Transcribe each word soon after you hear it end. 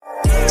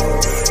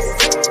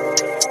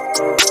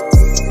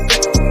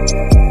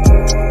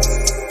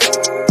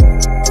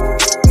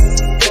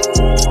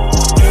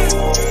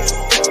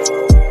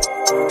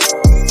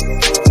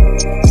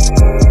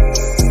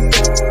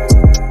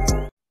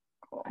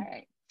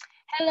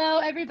Hello,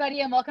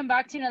 everybody, and welcome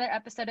back to another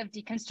episode of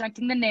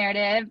Deconstructing the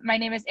Narrative. My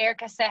name is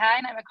Erica Seha,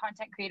 and I'm a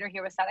content creator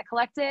here with Static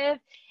Collective,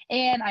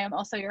 and I am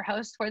also your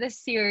host for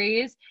this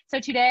series. So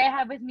today I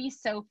have with me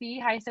Sophie.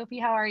 Hi, Sophie.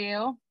 How are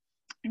you?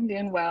 I'm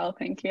doing well,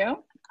 thank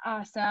you.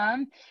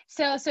 Awesome.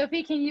 So,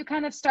 Sophie, can you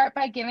kind of start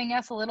by giving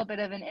us a little bit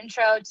of an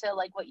intro to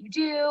like what you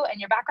do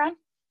and your background?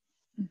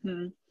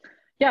 Mm-hmm.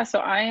 Yeah, so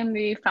I am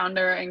the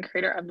founder and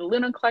creator of the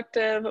Luna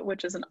Collective,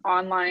 which is an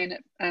online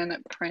and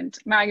print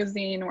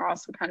magazine. We're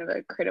also kind of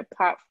a creative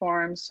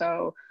platform.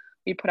 So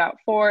we put out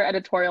 4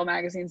 editorial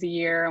magazines a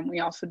year, and we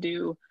also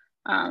do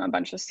a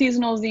bunch of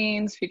seasonal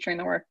zines featuring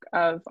the work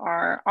of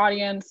our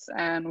audience.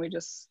 And we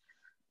just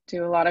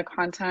do a lot of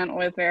content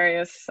with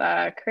various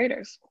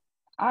creators.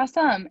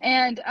 Awesome.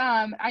 And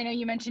I know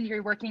you mentioned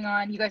you guys work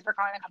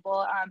on a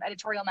couple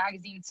editorial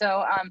magazines.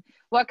 So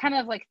what kind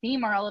of like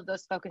theme are all of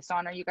those focused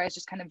on? Are you guys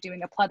just kind of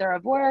doing a plethora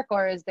of work,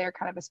 or is there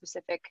kind of a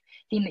specific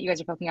theme that you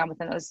guys are focusing on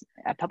within those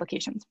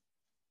publications?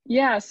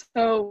 Yeah,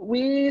 so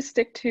we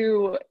stick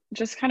to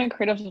just kind of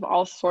creatives of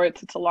all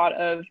sorts. It's a lot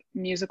of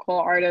musical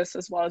artists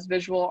as well as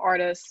visual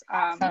artists.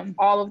 Awesome.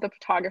 All of the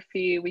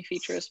photography we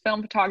feature is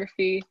film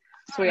photography.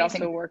 So we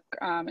Amazing. also work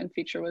and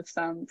feature with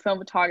some film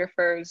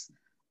photographers.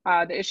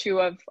 The issue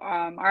of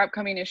our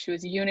upcoming issue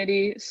is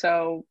Unity.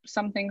 So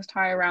some things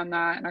tie around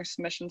that and our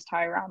submissions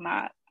tie around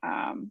that.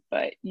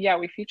 But yeah,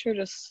 we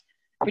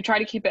try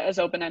to keep it as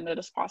open-ended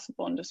as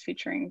possible and just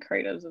featuring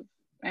creatives of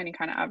any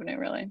kind of avenue,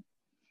 really.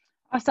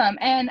 Awesome.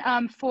 And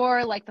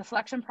for like the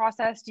selection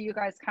process, do you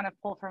guys kind of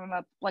pull from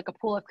a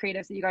pool of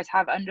creatives that you guys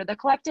have under the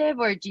collective,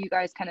 or do you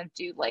guys kind of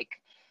do like,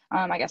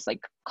 I guess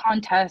like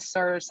contests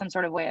or some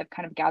sort of way of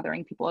kind of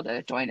gathering people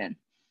to join in?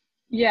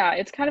 Yeah,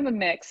 it's kind of a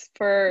mix.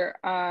 For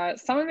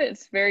some of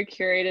it's very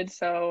curated.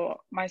 So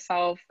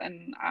myself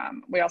and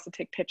we also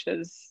take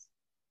pitches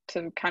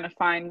to kind of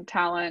find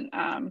talent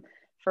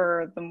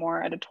for the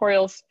more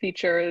editorial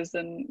features.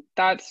 And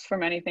that's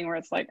from anything where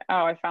it's like,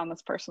 oh, I found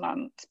this person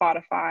on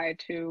Spotify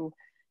to,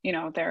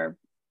 their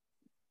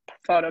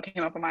photo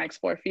came up on my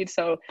Explore feed.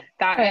 So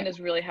that end is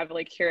really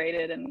heavily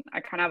curated. And I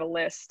kind of have a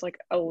list,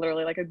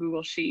 literally like a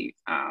Google sheet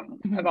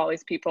of all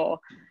these people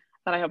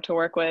that I hope to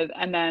work with.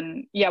 And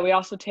then, yeah, we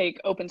also take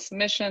open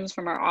submissions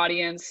from our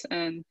audience,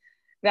 and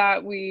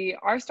that we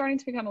are starting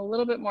to become a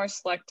little bit more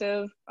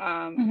selective.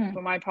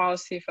 But my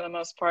policy for the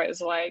most part is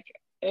like,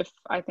 if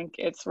I think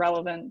it's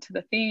relevant to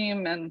the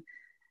theme and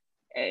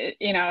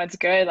it's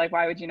good, like,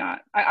 why would you not?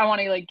 I want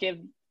to like give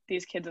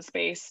these kids a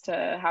space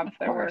to have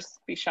their work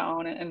be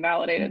shown and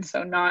validated.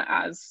 So not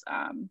as,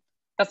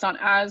 that's not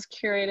as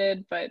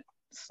curated, but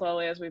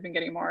slowly as we've been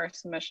getting more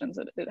submissions,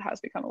 it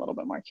has become a little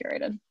bit more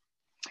curated.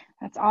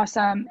 That's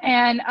awesome.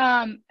 And,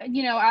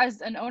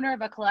 as an owner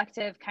of a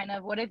collective, kind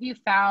of what have you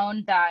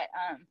found that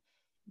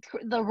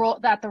the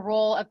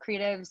role of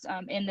creatives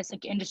in this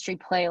like industry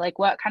play? Like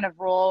what kind of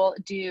role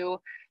do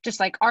just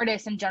like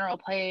artists in general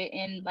play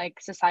in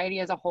like society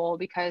as a whole?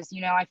 Because,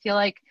 I feel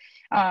like,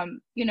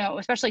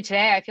 especially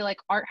today, I feel like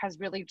art has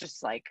really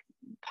just like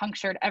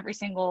punctured every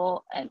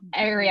single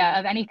area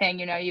of anything.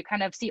 You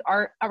kind of see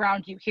art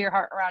around you, hear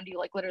art around you,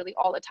 like literally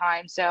all the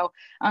time. So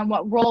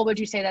what role would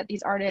you say that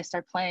these artists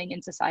are playing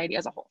in society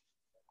as a whole?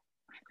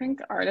 I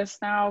think artists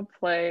now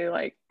play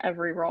like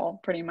every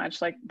role pretty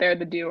much. Like they're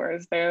the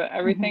doers. They're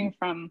everything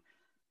from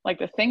like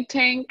the think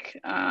tank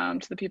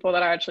to the people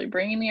that are actually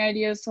bringing the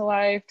ideas to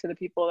life, to the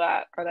people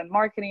that are then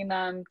marketing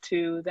them,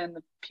 to then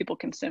the people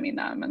consuming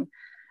them. And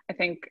I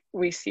think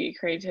we see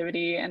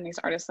creativity and these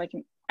artists like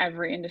in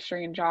every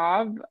industry and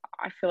job.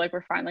 I feel like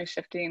we're finally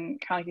shifting,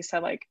 kind of like you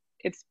said, like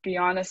it's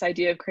beyond this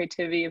idea of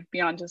creativity,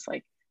 beyond just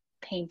like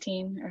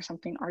painting or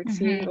something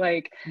artsy.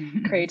 Like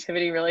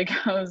creativity really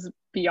goes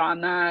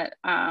beyond that.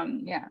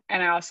 And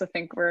I also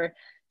think we're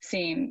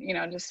seeing,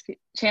 just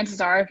chances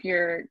are if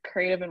you're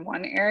creative in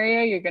one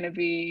area, you're going to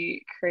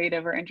be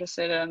creative or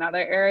interested in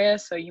another area.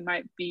 So you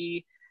might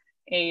be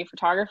a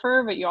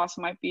photographer, but you also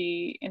might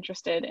be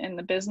interested in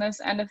the business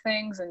end of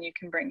things, and you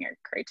can bring your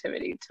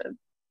creativity to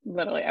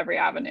literally every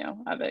avenue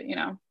of it.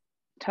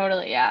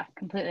 Totally. Yeah,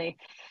 completely.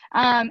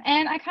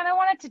 And I kind of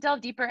wanted to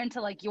delve deeper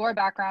into like your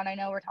background. I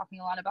know we're talking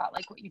a lot about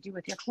like what you do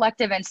with your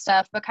collective and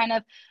stuff, but kind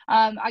of,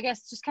 I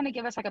guess just kind of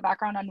give us like a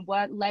background on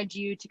what led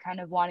you to kind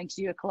of wanting to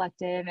do a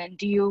collective, and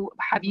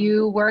have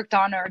you worked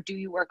on, or do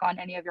you work on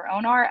any of your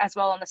own art as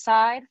well on the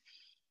side?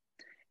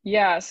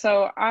 Yeah,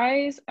 so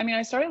I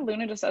started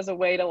Luna just as a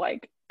way to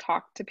like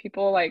talk to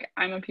people. Like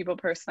I'm a people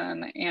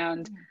person,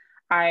 and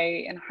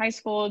I in high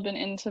school had been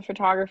into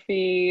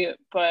photography,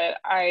 but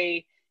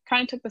I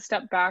kind of took the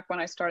step back when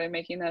I started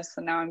making this,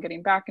 and now I'm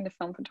getting back into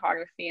film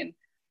photography. And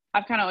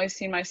I've kind of always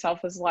seen myself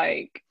as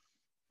like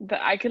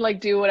that I could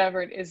like do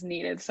whatever is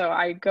needed. So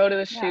I go to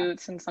the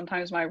shoots, and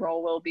sometimes my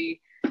role will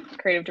be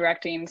creative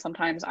directing,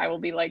 sometimes I will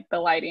be like the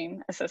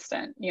lighting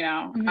assistant,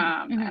 and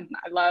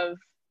I love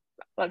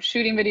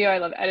shooting video, I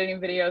love editing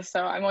videos.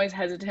 So I'm always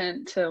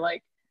hesitant to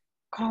like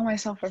call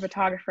myself a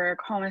photographer,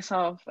 call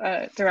myself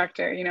a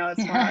director. It's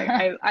more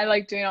like I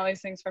like doing all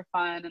these things for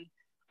fun, and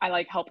I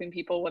like helping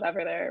people,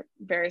 whatever their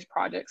various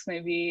projects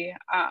may be.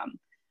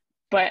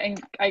 but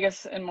I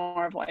guess in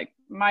more of like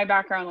my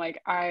background,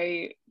 like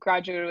I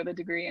graduated with a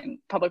degree in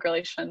public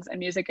relations and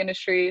music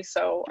industry.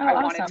 So Oh, I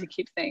wanted to awesome.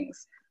 keep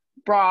things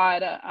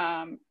broad,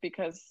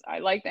 because I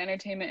like the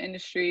entertainment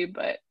industry,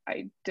 but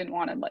I didn't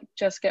want to like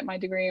just get my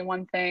degree in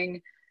one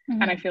thing.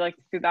 And I Hmm. feel like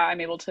through that,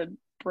 I'm able to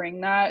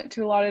bring that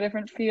to a lot of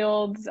different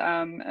fields.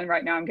 And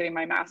right now I'm getting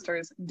my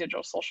master's in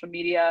digital social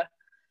media.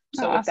 Oh,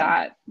 So with awesome.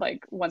 that,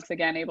 like once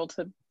again, able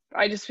to,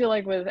 I just feel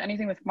like with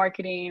anything with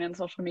marketing and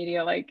social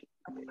media, like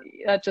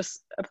that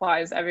just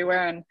applies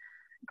everywhere. And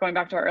going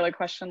back to our earlier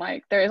question,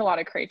 like there is a lot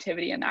of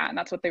creativity in that, and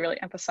that's what they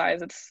really emphasize.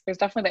 There's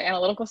definitely the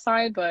analytical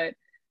side, but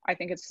I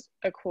think it's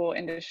a cool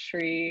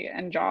industry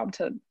and job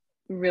to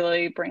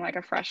really bring like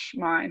a fresh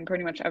mind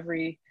pretty much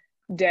every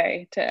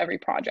day to every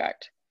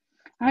project.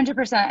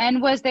 100%.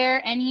 And was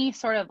there any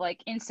sort of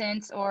like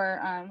instance or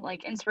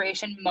like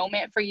inspiration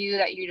moment for you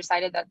that you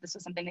decided that this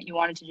was something that you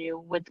wanted to do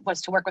with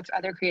was to work with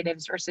other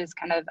creatives versus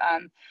kind of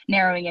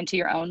narrowing into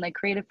your own like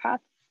creative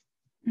path?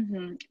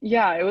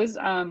 Yeah, it was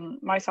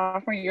my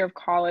sophomore year of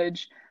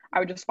college. I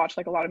would just watch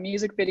like a lot of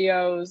music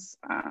videos,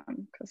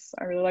 because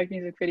I really like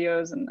music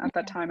videos. And at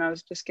that time, I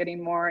was just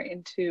getting more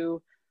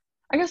into,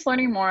 I guess,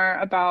 learning more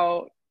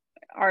about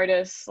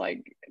artists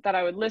like that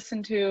I would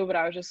listen to, but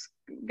I was just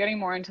getting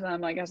more into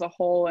them like as a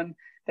whole and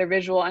their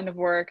visual end of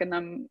work and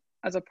them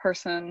as a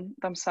person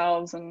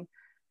themselves. And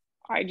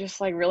I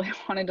just like really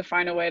wanted to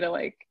find a way to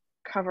like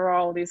cover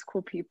all these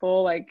cool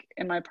people like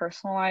in my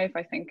personal life.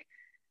 I think,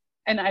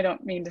 and I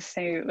don't mean to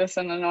say this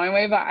in an annoying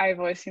way, but I've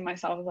always seen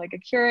myself as like a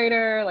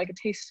curator, like a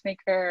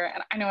tastemaker.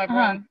 And I know Uh-huh.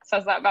 everyone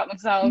says that about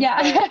themselves, Yeah.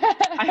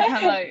 but I kind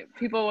of like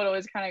people would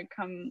always kind of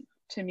come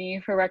to me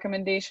for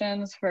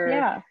recommendations for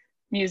Yeah.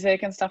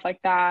 music and stuff like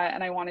that.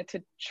 And I wanted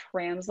to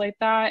translate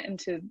that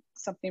into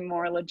something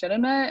more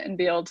legitimate and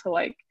be able to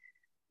like,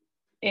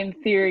 in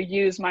theory,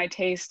 use my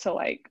taste to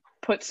like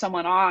put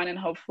someone on and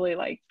hopefully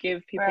like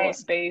give people a Right.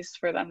 space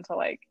for them to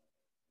like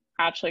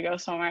actually go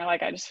somewhere.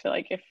 Like I just feel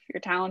like if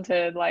you're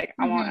talented, like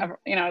I want Hmm.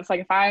 it's like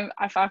if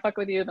I fuck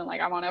with you, then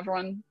like I want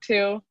everyone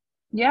to.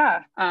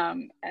 Yeah.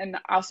 And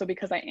also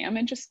because I am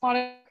interested in a lot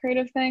of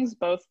creative things,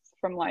 both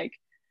from like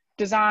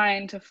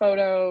design to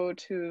photo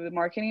to the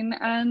marketing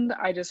end,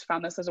 I just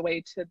found this as a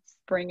way to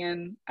bring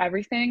in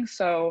everything.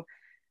 So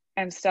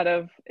instead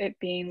of it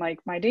being like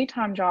my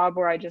daytime job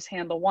where I just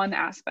handle one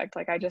aspect,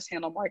 like I just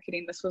handle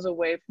marketing, this was a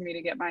way for me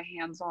to get my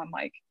hands on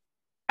like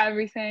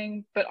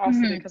everything, but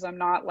also Hmm. because I'm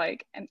not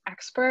like an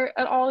expert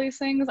at all these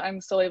things, I'm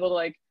still able to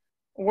like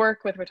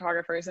work with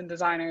photographers and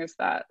designers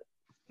that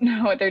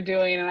know what they're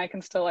doing, and I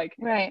can still like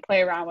Right.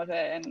 play around with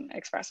it and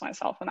express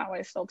myself in that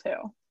way still too.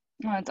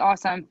 Oh, that's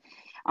awesome.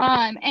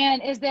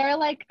 And is there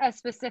like a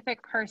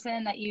specific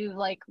person that you've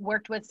like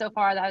worked with so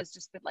far that has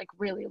just been like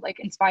really like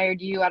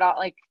inspired you at all,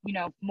 like, you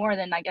know, more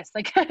than I guess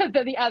like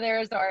the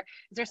others, or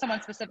is there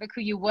someone specific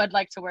who you would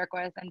like to work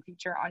with and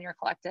feature on your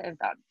collective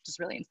that just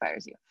really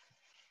inspires you?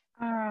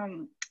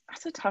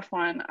 That's a tough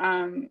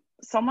one.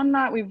 Someone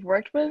that we've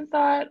worked with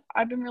that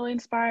I've been really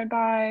inspired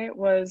by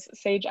was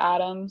Sage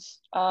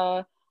Adams,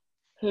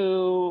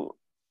 who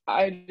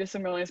I just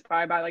am really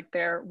inspired by like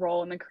their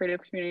role in the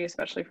creative community,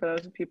 especially for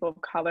those people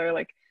of color.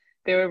 Like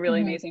they were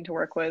really Hmm. amazing to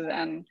work with.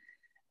 And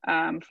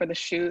for the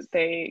shoot,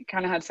 they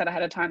kind of had said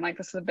ahead of time, like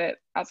this is a bit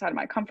outside of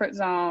my comfort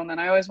zone. And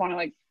I always want to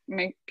like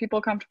make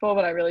people comfortable,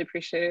 but I really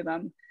appreciated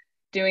them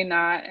doing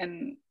that.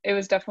 And it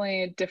was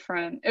definitely a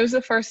different, it was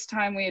the first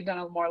time we had done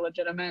a more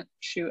legitimate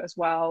shoot as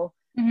well.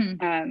 Hmm.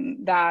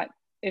 And that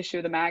issue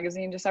of the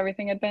magazine, just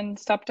everything had been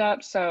stepped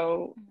up.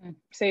 So Hmm.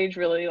 Sage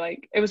really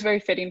like, it was very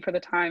fitting for the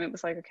time. It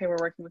was like, okay, we're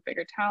working with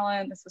bigger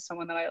talent. This is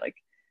someone that I like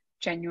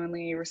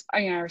genuinely,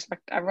 I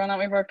respect everyone that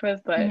we've worked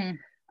with, but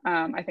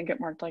Hmm. I think it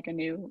marked like a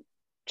new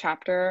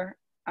chapter.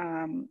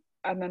 And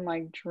then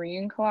like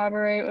Dream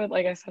collaborate with,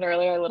 like I said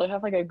earlier, I literally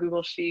have like a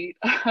Google sheet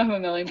of a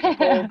million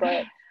people,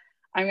 but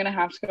I'm gonna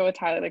have to go with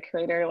Tyler the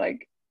Creator.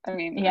 Like, I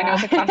mean, I know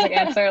it's Yeah. a classic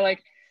answer.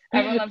 Like,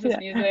 everyone loves his Yeah.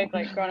 music,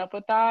 like growing up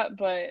with that,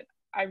 but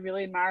I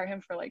really admire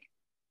him for like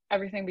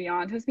everything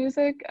beyond his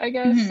music, I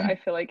guess. Hmm. I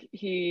feel like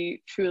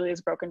he truly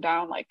has broken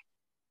down like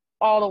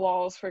all the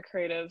walls for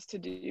creatives to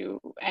do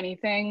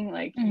anything.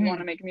 Like, you want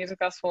Hmm. to make a music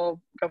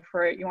festival, go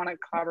for it. You want to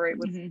collaborate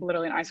with Hmm.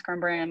 literally an ice cream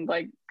brand,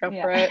 like go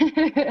Yeah. for it.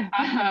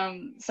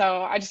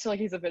 So I just feel like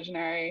he's a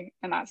visionary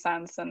in that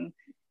sense. And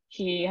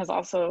he has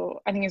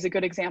also, I think he's a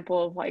good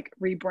example of like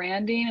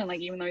rebranding. And like,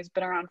 even though he's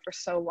been around for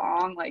so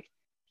long, like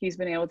he's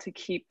been able to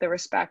keep the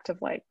respect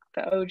of like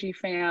the OG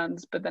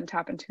fans, but then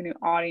tap into a new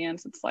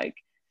audience. It's like,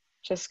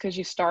 just because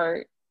you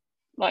start,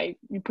 like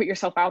you put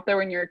yourself out there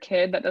when you're a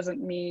kid, that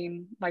doesn't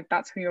mean like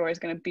that's who you're always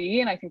going to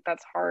be. And I think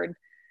that's hard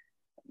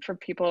for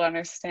people to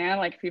understand.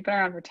 Like if you've been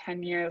around for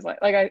 10 years,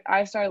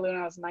 I started when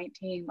I was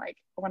 19, like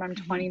when I'm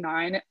Hmm.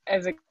 29,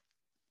 is it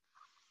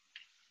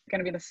going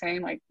to be the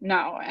same? Like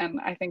no. And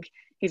I think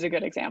he's a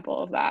good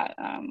example of that.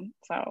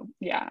 So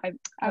yeah,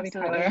 I'll be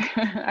Tyler.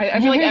 Absolutely. I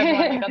feel like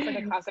everyone, like that's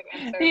like a classic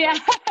answer, Yeah.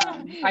 but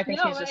I think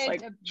No, he's just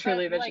like but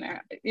truly like visionary.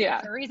 there's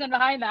Yeah. a reason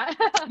behind that.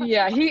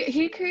 Yeah, he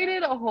Absolutely.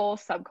 created a whole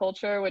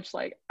subculture, which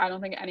like I don't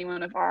think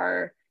anyone of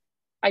our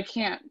I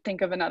can't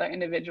think of another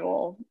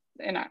individual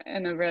in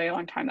a really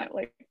long time that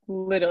like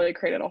literally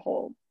created a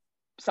whole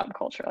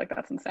subculture. Like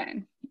that's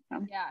insane.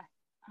 Yeah,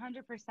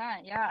 100%.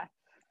 Yeah.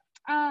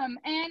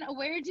 And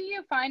where do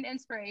you find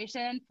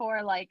inspiration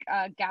for like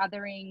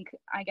gathering,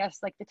 I guess,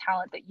 like the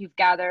talent that you've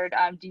gathered?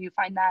 Do you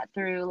find that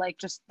through like,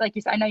 just like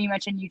you said, I know you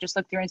mentioned you just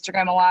look through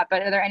Instagram a lot,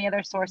 but are there any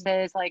other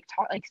sources like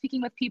like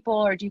speaking with people,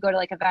 or do you go to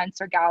like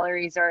events or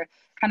galleries, or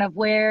kind of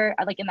where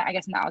like in the, I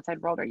guess in the outside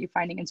world, are you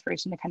finding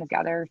inspiration to kind of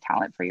gather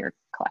talent for your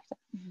collective?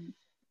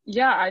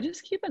 Yeah, I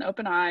just keep an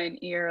open eye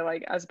and ear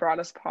like as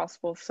broad as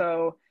possible.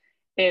 So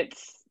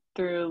it's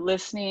through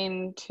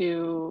listening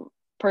to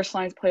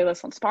personalized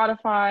playlists on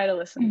Spotify, to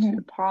listen to Mm-hmm.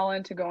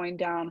 Pollen, to going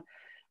down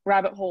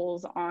rabbit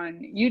holes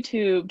on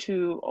YouTube,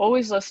 to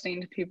always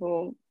listening to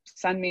people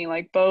send me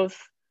like both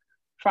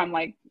from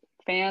like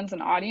fans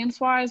and audience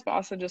wise, but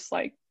also just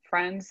like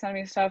friends send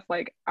me stuff.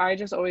 Like I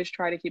just always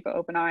try to keep an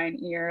open eye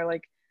and ear.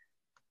 Like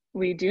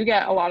we do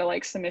get a lot of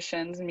like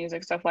submissions and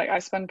music stuff. Like I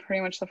spend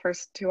pretty much the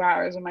first 2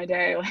 hours of my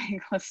day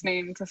like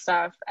listening to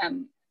stuff,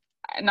 and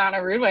not in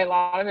a rude way, a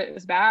lot of it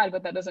is bad,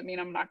 but that doesn't mean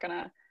I'm not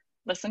gonna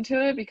listen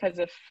to it, because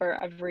if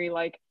for every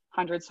like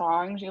 100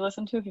 songs you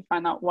listen to, if you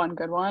find that one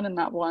good one and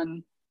that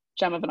one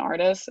gem of an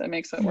artist, it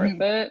makes it worth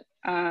Mm-hmm. it.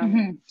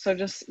 Mm-hmm. So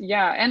just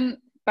yeah, and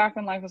back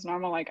when life was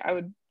normal, like I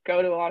would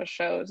go to a lot of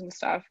shows and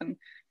stuff and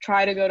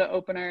try to go to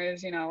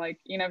openers, you know, like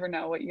you never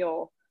know what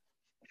you'll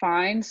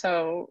find.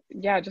 So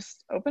yeah,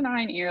 just open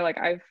eye and ear. Like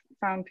I've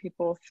found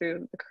people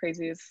through the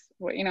craziest,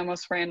 you know,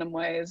 most random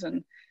ways,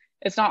 and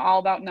it's not all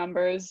about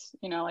numbers.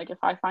 You know, like if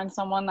I find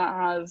someone that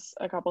has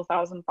a couple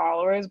thousand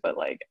followers, but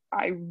like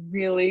I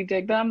really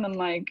dig them, then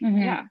like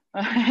Mm-hmm.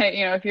 yeah,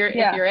 you know, if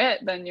Yeah. you're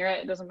it, then you're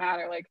it. It doesn't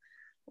matter like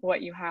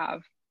what you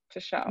have to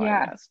show, I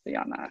Yeah. guess,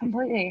 beyond that.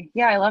 Completely.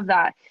 Yeah, I love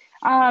that.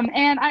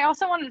 And I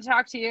also wanted to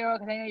talk to you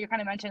because I know you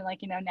kind of mentioned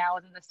like, you know, now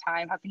within this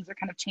time, how things are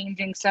kind of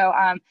changing. So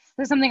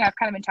this is something I've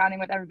kind of been chatting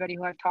with everybody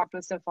who I've talked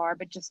with so far,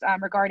 but just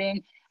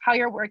regarding how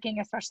you're working,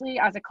 especially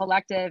as a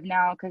collective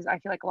now, because I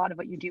feel like a lot of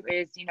what you do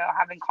is, you know,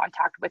 having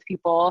contact with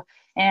people,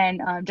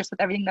 and just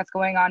with everything that's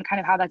going on, kind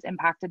of how that's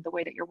impacted the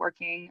way that you're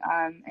working,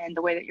 and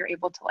the way that you're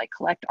able to like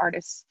collect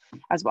artists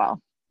as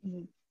well.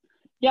 Mhm.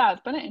 Yeah,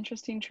 it's been an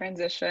interesting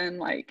transition.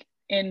 Like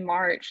in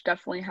March,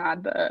 definitely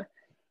had the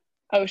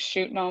oh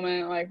shoot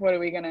moment, like what are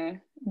we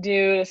gonna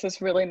do, this has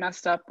really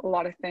messed up a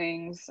lot of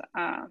things,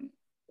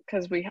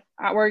 because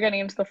we're getting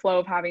into the flow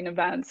of having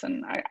events,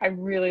 and I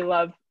really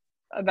love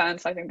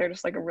events. I think they're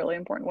just like a really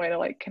important way to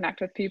like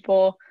connect with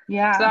people. So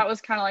Yeah. that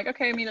was kind of like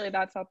okay, immediately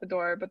that's out the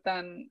door. But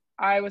then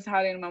I was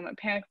having a moment of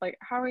panic, like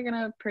how are we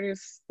gonna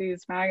produce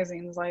these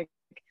magazines? Like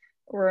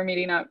we're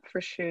meeting up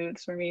for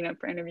shoots, we're meeting up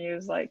for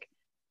interviews, like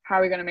how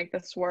are we going to make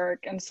this work?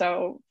 And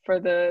so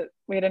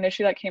we had an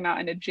issue that came out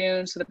into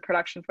June, so the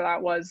production for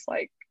that was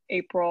like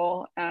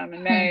April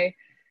and May,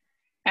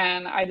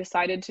 and I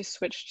decided to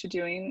switch to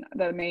doing,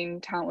 the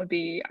main talent would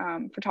be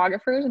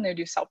photographers, and they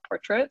do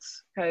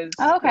self-portraits, because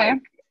Oh, okay.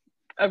 like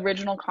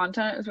original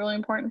content is really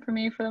important for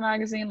me for the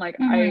magazine. Like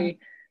Mm-hmm. I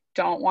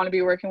don't want to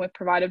be working with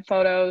provided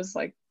photos.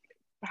 Like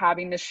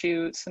having the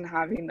shoots and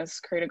having this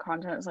created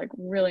content is like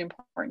really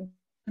important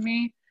to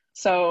me.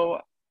 So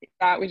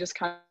that we just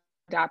kind of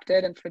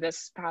adapted, and for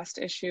this past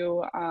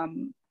issue,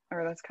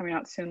 or that's coming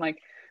out soon,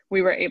 like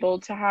we were able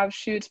to have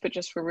shoots, but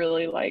just were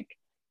really like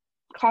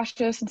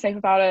cautious and safe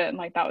about it, and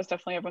like that was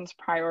definitely everyone's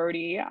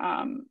priority.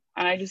 And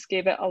I just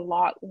gave it a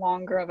lot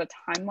longer of a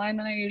timeline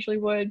than I usually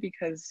would,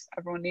 because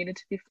everyone needed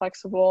to be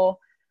flexible,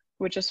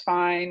 which is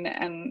fine.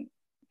 And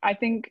I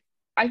think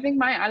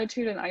my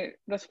attitude, and I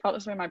this felt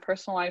this way in my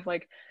personal life,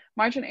 like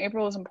March and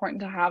April is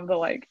important to have the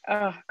like,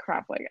 oh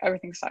crap, like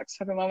everything sucks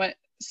type of moment,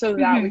 so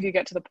that we Mm-hmm. could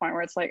get to the point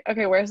where it's like,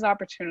 okay, where's the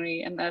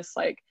opportunity in this?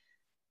 Like,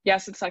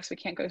 yes, it sucks we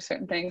can't go to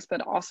certain things, but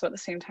also at the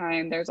same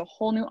time, there's a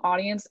whole new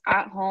audience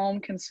at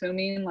home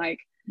consuming. Like,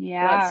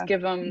 let's Yeah.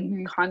 give them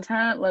Mm-hmm.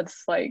 content.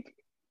 Let's like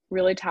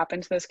really tap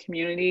into this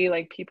community.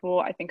 Like, people,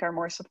 I think, are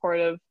more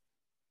supportive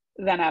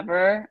than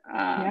ever.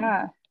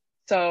 Yeah.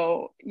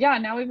 So yeah,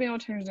 now we've been able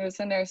to turn this,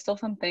 and there's still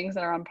some things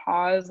that are on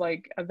pause,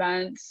 like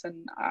events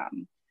and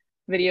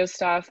video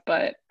stuff,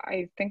 but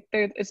I think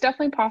it's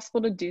definitely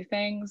possible to do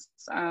things.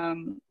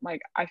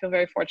 Like I feel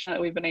very fortunate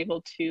that we've been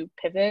able to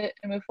pivot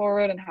and move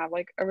forward and have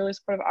like a really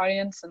supportive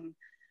audience. And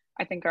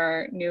I think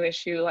our new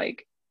issue,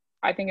 like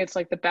I think it's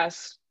like the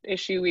best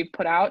issue we've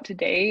put out to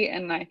date.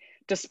 And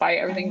despite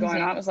everything going on,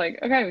 Amazing. it was like,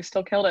 okay, we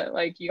still killed it.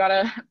 Like you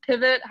gotta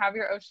pivot, have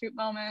your oh shoot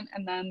moment,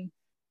 and then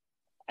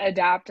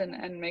adapt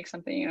and make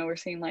something. You know, we're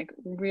seeing like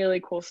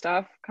really cool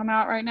stuff come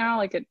out right now.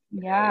 Like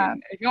Yeah.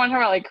 if you want to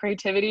talk about like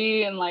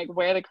creativity and like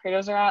where the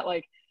creators are at,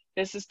 like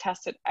this is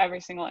tested every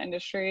single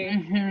industry.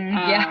 Mm-hmm.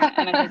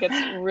 And I think it's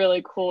Yeah.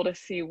 really cool to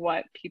see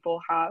what people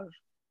have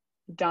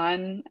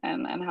done,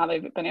 and how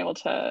they've been able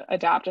to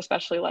adapt,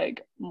 especially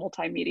like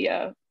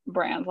multimedia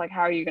brands. Like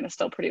how are you going to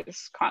still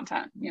produce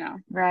content, you know?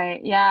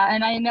 Right. Yeah.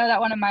 And I know that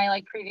one of my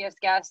like previous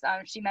guests,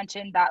 she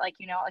mentioned that like,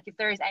 you know, like if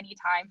there is any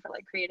time for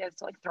like creatives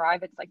to like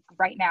thrive, it's like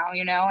right now,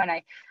 you know, and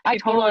I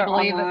People totally are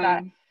believe that.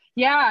 online.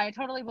 Yeah, I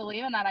totally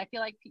believe in that. I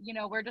feel like,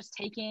 we're just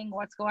taking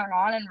what's going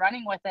on and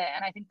running with it.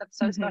 And I think that's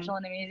so Mm-hmm. special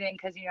and amazing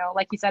because,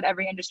 like you said,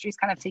 every industry is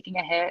kind of taking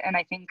a hit. And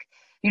I think,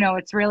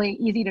 it's really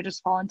easy to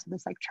just fall into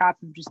this like trap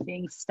of just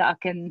being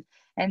stuck and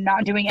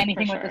not doing For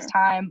anything with this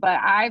sure. time. But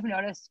I've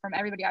noticed from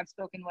everybody I've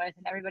spoken with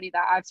and everybody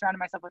that I've surrounded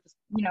myself with,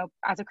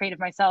 as a creative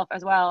myself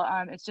as well,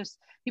 it's just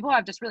people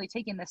have just really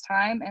taken this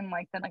time and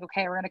like been like,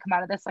 okay, we're gonna come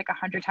out of this like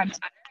 100 times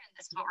better, and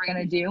this is what we're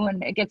gonna do,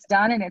 and it gets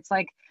done, and it's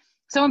like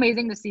so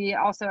amazing to see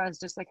also as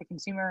just like a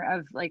consumer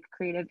of like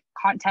creative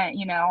content,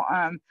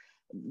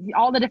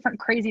 all the different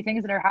crazy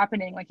things that are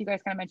happening. Like you guys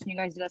kind of mentioned, you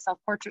guys did a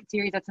self-portrait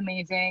series. That's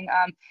amazing.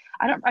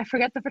 I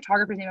forget the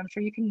photographer's name. I'm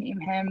sure you can name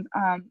him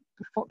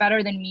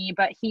better than me,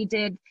 but he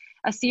did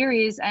a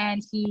series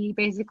and he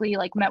basically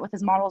like met with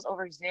his models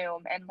over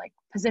Zoom and like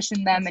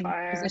positioned them That's and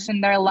fire.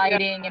 positioned their Yeah.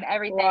 lighting and A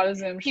everything. lot of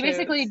Zoom He shoots.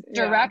 basically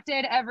Yeah.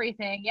 directed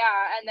everything. Yeah.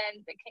 And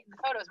then the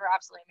photos were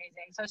absolutely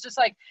amazing. So it's just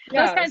like those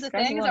Yeah, kinds of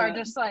sky's the things are limit.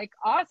 just like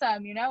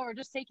awesome. We're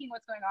just taking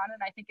what's going on.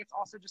 And I think it's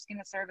also just going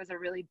to serve as a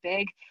really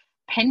big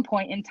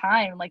pinpoint in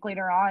time, like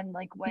later on,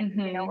 like when,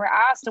 Mm-hmm. we're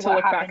asked To what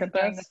look back happened at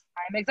during this this.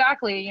 time.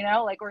 Exactly.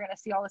 Like we're going to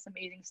see all this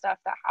amazing stuff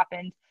that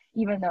happened,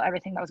 even though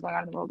everything that was going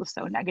on in the world was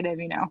so negative.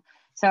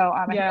 So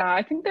I think Yeah,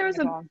 that's I think there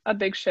amazing was as well. a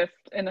big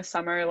shift in the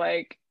summer.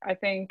 Like I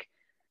think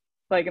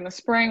like in the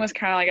spring was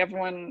kind of like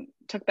everyone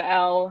took the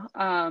L.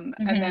 And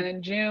Mm-hmm. then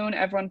in June,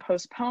 everyone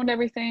postponed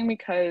everything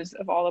because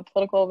of all the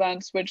political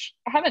events, which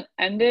haven't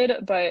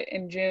ended, but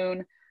in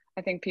June,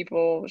 I think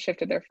people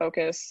shifted their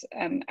focus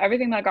and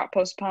everything that got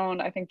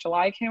postponed. I think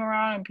July came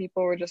around and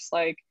people were just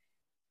like,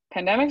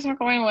 pandemic's not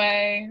going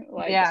away,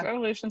 like this Yeah.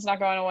 revolution's not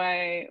going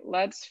away.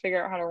 Let's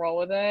figure out how to roll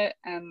with it.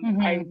 And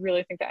I Mm-hmm.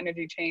 really think the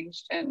energy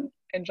changed in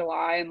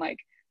July. And like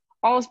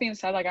all this being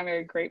said, like I'm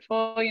very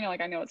grateful,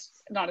 like I know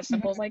it's not as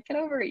simple as Mm-hmm. like get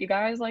over it, you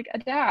guys, like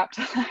adapt.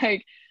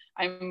 Like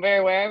I'm very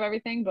aware of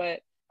everything,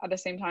 but at the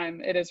same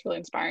time, it is really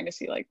inspiring to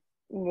see like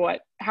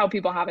how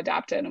people have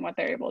adapted and what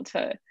they're able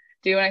to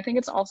do. And I think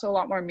it's also a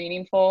lot more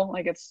meaningful.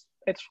 Like it's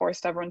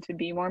forced everyone to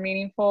be more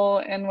meaningful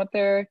in what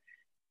they're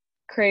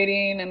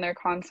creating and their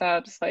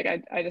concepts. Like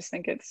I just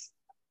think it's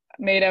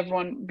made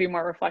everyone be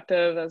more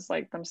reflective as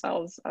like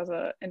themselves as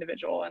a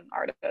individual and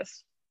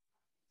artist.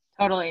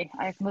 Totally.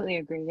 I completely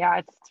agree. Yeah,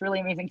 it's really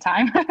amazing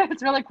time.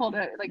 It's really cool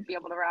to like be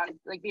able to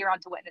be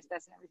around to witness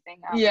this and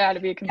everything. Yeah, to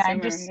be a Yeah,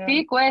 and consumer. just Yeah,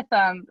 speak with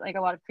like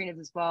a lot of creatives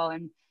as well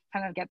and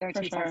kind of get their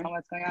for 2 cents sure. on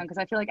what's going on because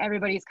I feel like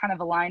everybody's kind of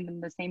aligned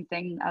in the same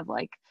thing of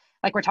like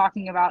we're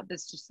talking about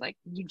this just like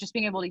you just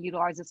being able to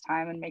utilize this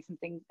time and make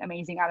something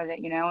amazing out of it.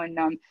 And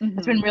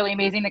it's been Mm-hmm. really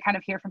amazing to kind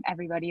of hear from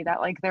everybody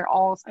that like they're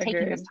all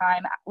taking this Agreed.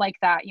 time like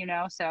that.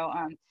 So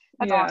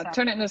that's Yeah, awesome.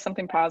 turn it into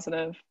something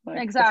positive. Like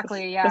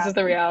Exactly. this Yeah. is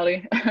the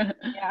reality.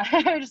 Yeah.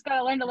 Just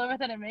gotta learn to live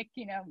with it and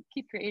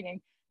keep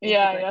creating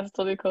Yeah, basically. yeah,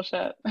 still do cool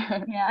shit.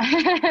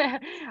 Yeah.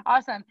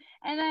 Awesome.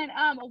 And then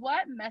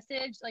what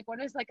message, like what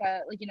is like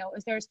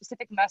is there a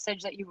specific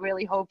message that you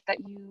really hope that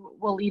you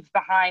will leave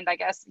behind, I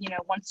guess,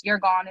 once you're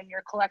gone and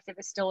your collective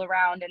is still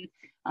around?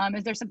 And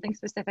is there something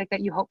specific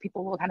that you hope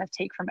people will kind of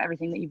take from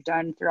everything that you've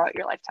done throughout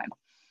your lifetime?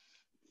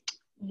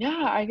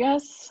 Yeah, I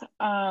guess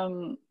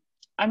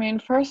I mean,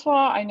 first of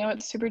all, I know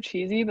it's super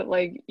cheesy, but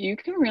like you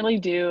can really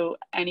do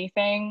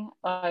anything,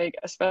 like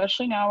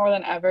especially now more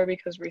than ever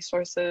because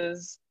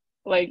resources,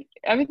 like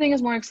everything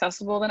is more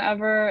accessible than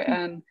ever.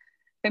 And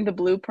I think the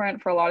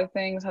blueprint for a lot of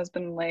things has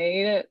been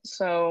laid.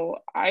 So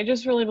I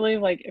just really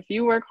believe like if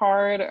you work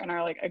hard and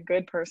are like a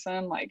good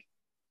person, like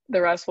the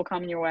rest will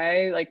come your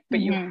way. Like, but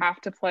you Mm-hmm. have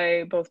to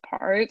play both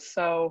parts.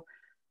 So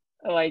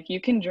like you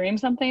can dream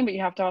something, but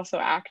you have to also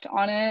act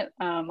on it.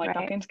 Like Right.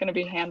 nothing's going to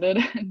be handed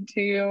to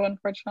you,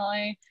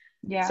 unfortunately.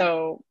 Yeah.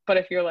 So, but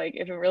if it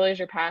really is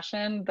your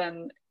passion,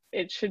 then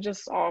it should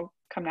just all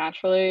come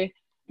naturally.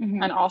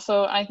 Mm-hmm. And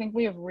also, I think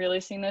we have really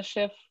seen this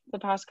shift the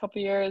past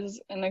couple of years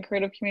in the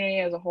creative community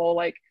as a whole.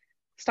 Like,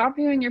 stop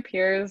viewing your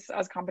peers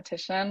as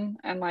competition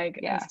and like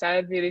Yeah.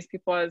 instead view these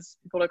people as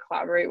people to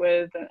collaborate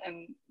with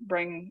and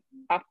bring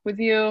up with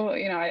you.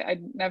 I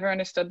never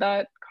understood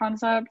that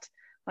concept.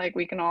 Like,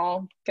 we can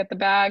all get the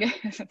bag.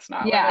 It's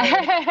not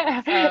limited.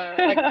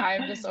 Like, Yeah.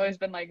 I've just always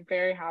been like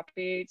very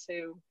happy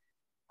to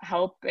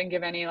help and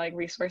give any like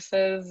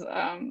resources.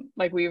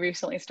 Like we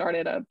recently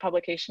started a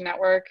publication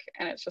network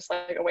and it's just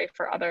like a way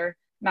for other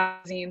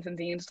magazines and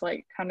zines to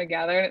like come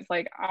together. And it's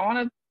like, I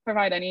want to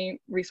provide any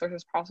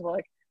resources possible.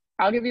 Like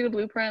I'll give you the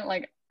blueprint.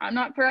 Like I'm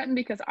not threatened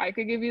because I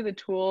could give you the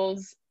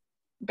tools,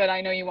 but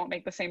I know you won't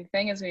make the same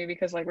thing as me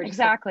because like we're just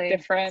like Exactly.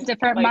 It's different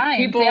different like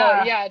minds. people.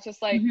 Yeah. Yeah, it's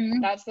just like Mm-hmm.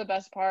 that's the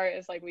best part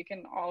is like we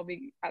can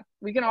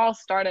all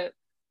start at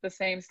the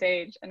same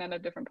stage and end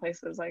up different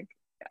places. Like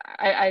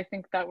I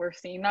think that we're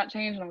seeing that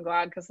change and I'm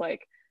glad because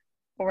like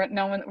we're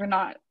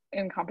not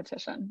in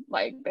competition.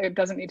 Like there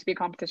doesn't need to be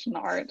competition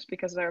in the arts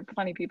because there are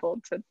plenty of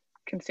people to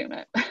consume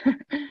it.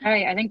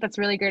 Right. I think that's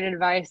really great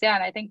advice. Yeah.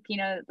 And I think,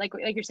 like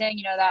you're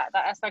saying, that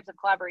aspect of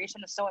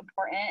collaboration is so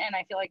important. And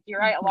I feel like you're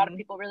right. A lot of Hmm.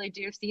 people really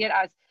do see it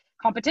as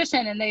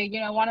competition and they,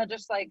 want to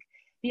just like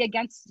be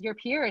against your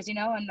peers, you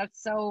know, and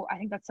I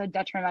think that's so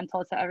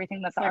detrimental to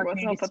everything that the art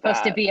community is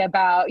supposed to that? be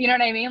about. You know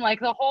what I mean? Like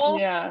the whole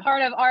Yeah.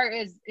 part of art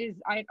is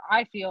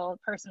I feel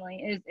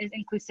personally is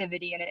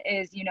inclusivity, and it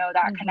is, you know,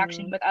 that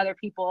connection with other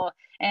people.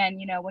 And,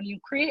 you know, when you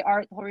create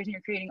art, the whole reason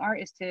you're creating art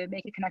is to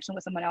make a connection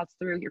with someone else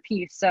through your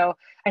piece. So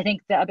I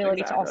think the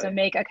ability to also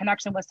make a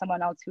connection with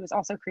someone else who is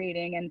also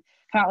creating and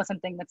come out with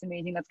something that's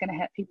amazing, that's going to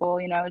hit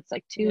people, you know, it's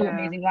like two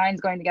amazing lines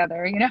going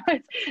together, you know,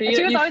 two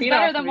is always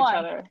better than one.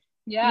 Other.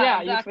 Yeah,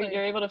 exactly.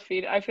 You're able to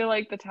feed. I feel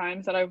like the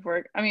times that I've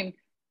worked, I mean,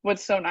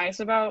 what's so nice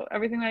about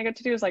everything that I get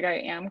to do is like I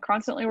am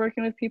constantly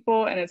working with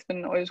people, and it's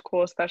been always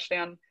cool, especially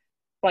on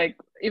like,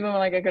 even when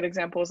like a good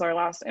example is our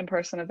last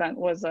in-person event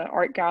was an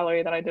art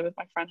gallery that I did with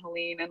my friend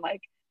Helene, and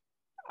like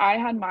I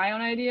had my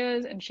own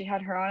ideas and she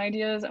had her own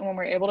ideas, and when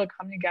we're able to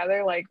come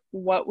together, like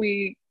what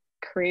we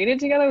created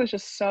together was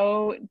just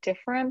so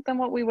different than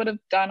what we would have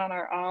done on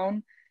our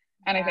own.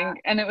 And I think,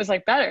 and it was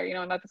like better, you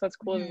know, and that's what's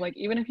cool is like,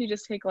 even if you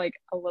just take like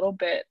a little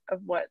bit of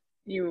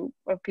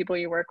of people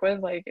you work with,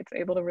 like it's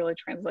able to really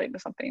translate into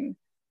something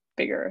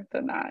bigger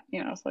than that,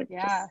 you know. It's like,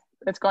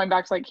 it's going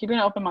back to like keeping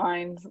an open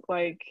mind,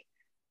 like,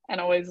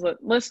 and always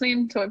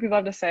listening to what people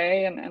have to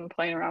say, and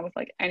playing around with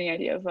like any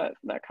ideas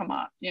that come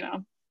up, you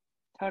know.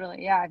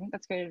 Totally. Yeah, I think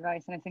that's great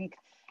advice. And I think,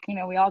 you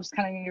know, we all just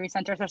kind of need to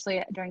recenter,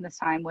 especially during this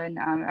time when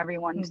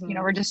everyone's, you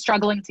know, we're just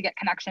struggling to get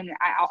connection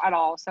at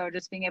all. So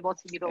just being able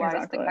to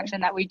utilize the connection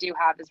that we do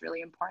have is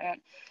really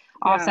important.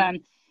 Awesome.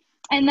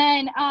 And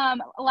then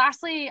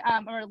lastly,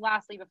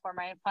 before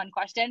my fun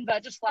question,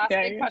 but just last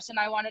big question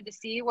I wanted to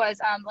see was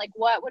like,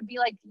 what would be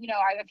like, you know,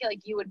 I feel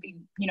like you would be,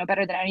 you know,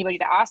 better than anybody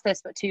to ask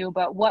this,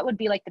 but what would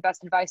be like the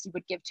best advice you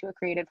would give to a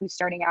creative who's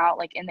starting out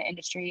like in the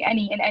industry,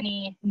 in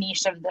any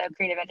niche of the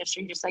creative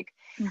industry? Just like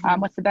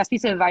what's the best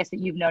piece of advice that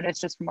you've noticed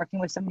just from working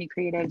with so many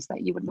creatives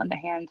that you would lend a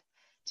hand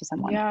to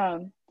someone?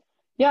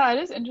 Yeah, it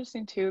is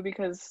interesting too,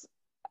 because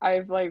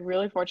I've like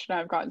really fortunate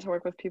I've gotten to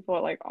work with people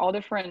at like all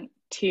different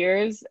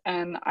tiers,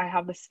 and I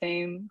have the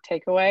same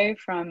takeaway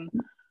from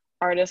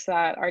artists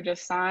that are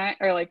just signed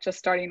or like just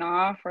starting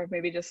off, or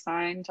maybe just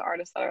signed, to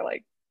artists that are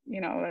like, you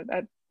know,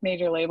 at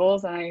major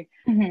labels. And I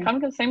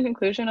come to the same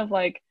conclusion of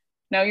like,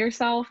 know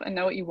yourself and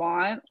know what you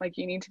want. Like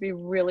you need to be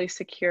really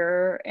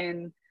secure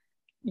in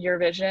your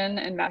vision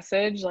and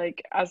message.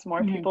 Like as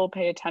more people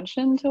pay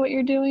attention to what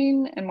you're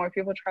doing and more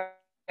people try to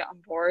get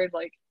on board,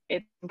 like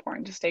it's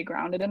important to stay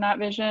grounded in that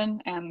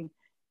vision. And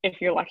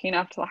if you're lucky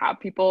enough to have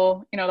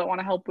people, you know, that want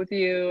to help with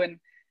you and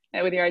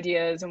with your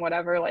ideas and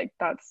whatever, like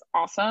that's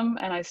awesome.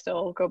 And I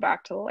still go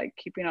back to like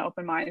keeping an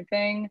open mind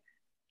thing.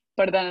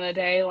 But at the end of the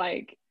day,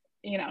 like,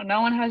 you know, no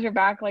one has your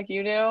back like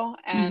you do,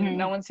 and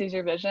no one sees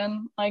your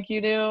vision like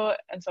you do.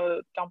 And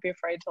so don't be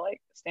afraid to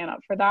like stand up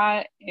for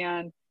that.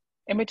 And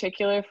in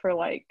particular for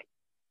like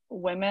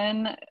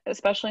women,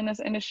 especially in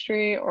this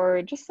industry,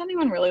 or just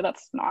anyone really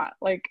that's not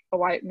like a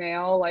white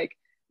male, like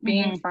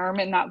being firm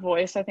in that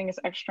voice, I think is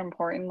extra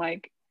important.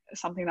 Like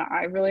something that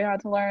I really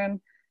had to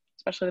learn,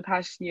 especially the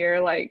past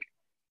year. Like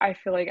I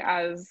feel like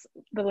as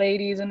the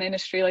ladies in the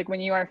industry, like when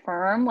you are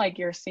firm, like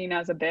you're seen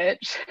as a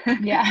bitch,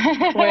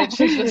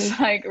 which is just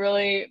like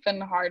really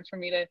been hard for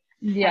me to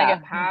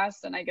get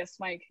past. And I guess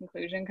my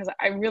conclusion, because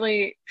I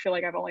really feel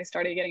like I've only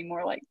started getting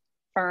more like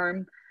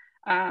firm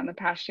the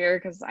past year,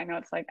 because I know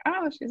it's like,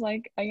 oh, she's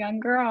like a young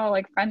girl,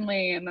 like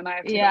friendly, and then I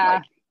have to go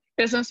like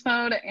business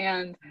mode.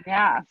 And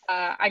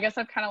I guess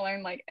I've kind of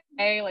learned like,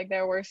 like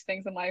there are worse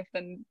things in life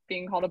than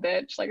being called a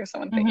bitch, like if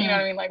someone thinks, you know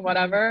what I mean, like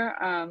whatever.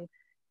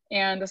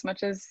 And as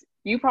much as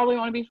you probably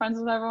want to be friends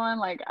with everyone,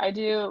 like I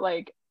do,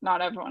 like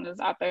not everyone is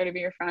out there to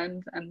be your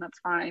friend, and that's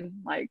fine.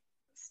 Like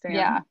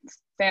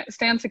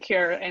stand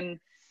secure in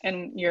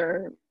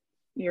your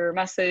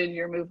message,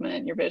 your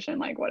movement, your vision,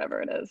 like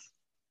whatever it is.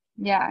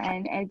 Yeah,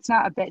 and it's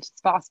not a bitch,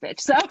 it's boss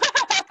bitch. So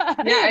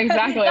yeah,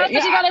 exactly. That's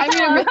what you gotta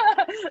tell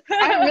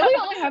I really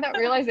only had that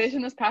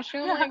realization this past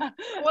year. I'm like,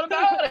 what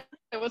about it?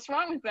 What's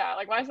wrong with that?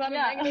 Like, why is that a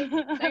negative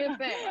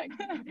thing?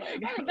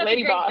 Like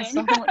lady boss,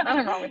 nothing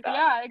wrong with that.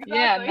 Yeah, exactly.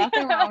 Yeah,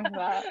 nothing wrong with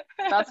that.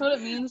 That's what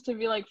it means to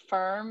be like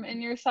firm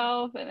in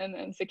yourself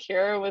and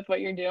secure with what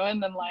you're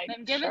doing. Then like,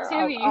 then give sure, it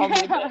to me. I'll be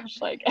a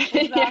bitch. Like,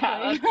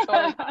 yeah, that's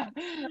totally fine.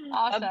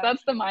 Awesome.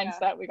 That's the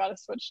mindset we got to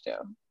switch to.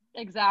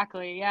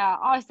 Exactly. Yeah.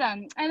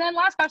 Awesome. And then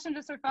last question,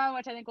 just for fun,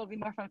 which I think will be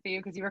more fun for you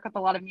because you work with a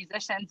lot of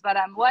musicians, but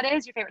what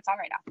is your favorite song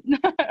right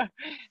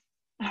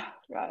now?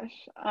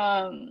 Gosh.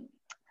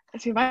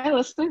 See, my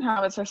listening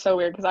habits are so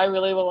weird because I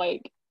really will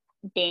like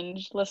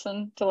binge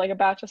listen to like a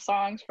batch of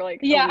songs for like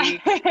a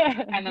week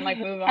and then like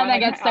move on. And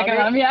then like, get sick of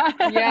them.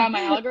 Yeah,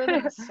 my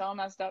algorithm is so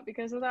messed up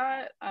because of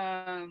that.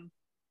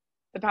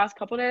 The past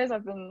couple of days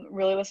I've been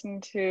really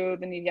listening to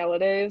the Need Yellow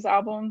Days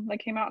album that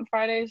came out on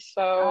Friday.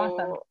 So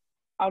awesome.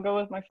 I'll go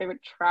with my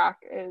favorite track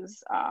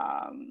is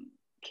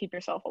Keep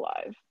Yourself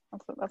Alive.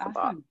 That's awesome. A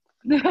thought.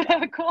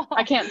 Yeah. Cool.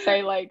 I can't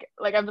say like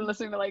I've been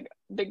listening to like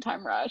Big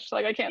Time Rush.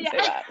 Like I can't say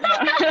that. You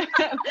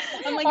know?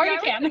 I'm like, or you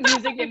can in the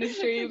music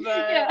industry,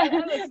 but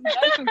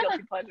there's some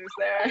guilty pleasures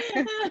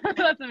there.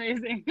 That's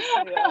amazing.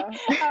 Yeah.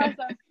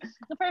 Awesome.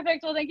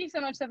 Perfect. Well, thank you so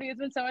much, Sophie. It's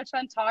been so much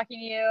fun talking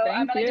to you.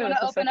 Thank And I you. do want to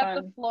This was so open up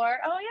the fun. floor.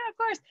 Oh yeah, of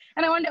course.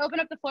 And I wanted to open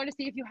up the floor to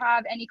see if you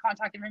have any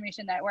contact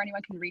information that where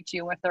anyone can reach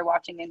you if they're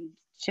watching and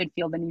should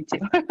feel the need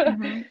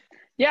to.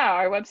 Yeah,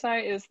 our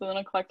website is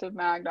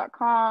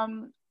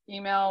thelunacollectivemag.com.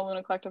 Email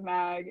Luna Collective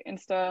Mag,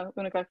 Insta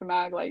Luna Collective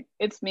Mag. Like,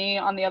 it's me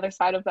on the other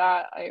side of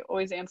that. I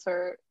always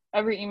answer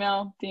every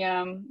email,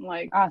 DM,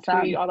 like Awesome.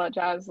 tweet, all that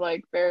jazz.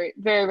 Like, very,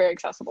 very, very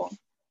accessible.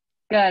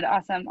 Good.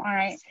 Awesome. All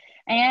right.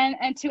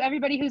 And to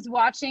everybody who's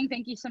watching,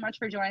 thank you so much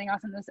for joining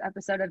us in this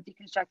episode of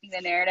Deconstructing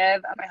the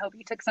Narrative. I hope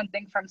you took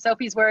something from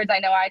Sophie's words. I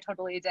know I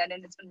totally did,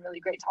 and it's been really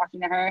great talking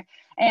to her.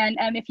 And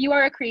if you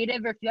are a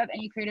creative, or if you have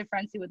any creative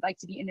friends who would like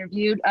to be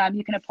interviewed,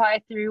 you can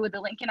apply through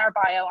the link in our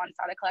bio on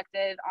Sada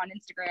Collective on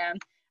Instagram.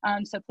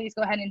 So please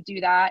go ahead and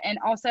do that. And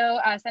also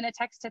send a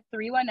text to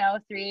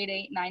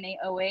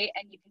 310-388-9808,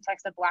 and you can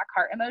text a black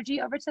heart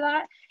emoji over to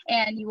that,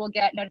 and you will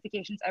get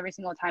notifications every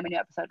single time a new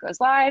episode goes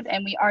live.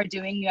 And we are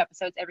doing new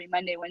episodes every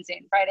Monday, Wednesday,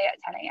 and Friday at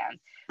 10 a.m.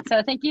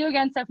 So thank you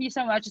again, Sophie,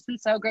 so much. It's been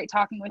so great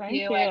talking with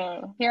you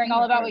and hearing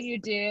all about what you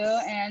do.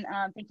 And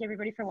thank you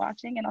everybody for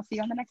watching, and I'll see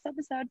you on the next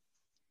episode.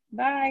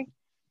 Bye.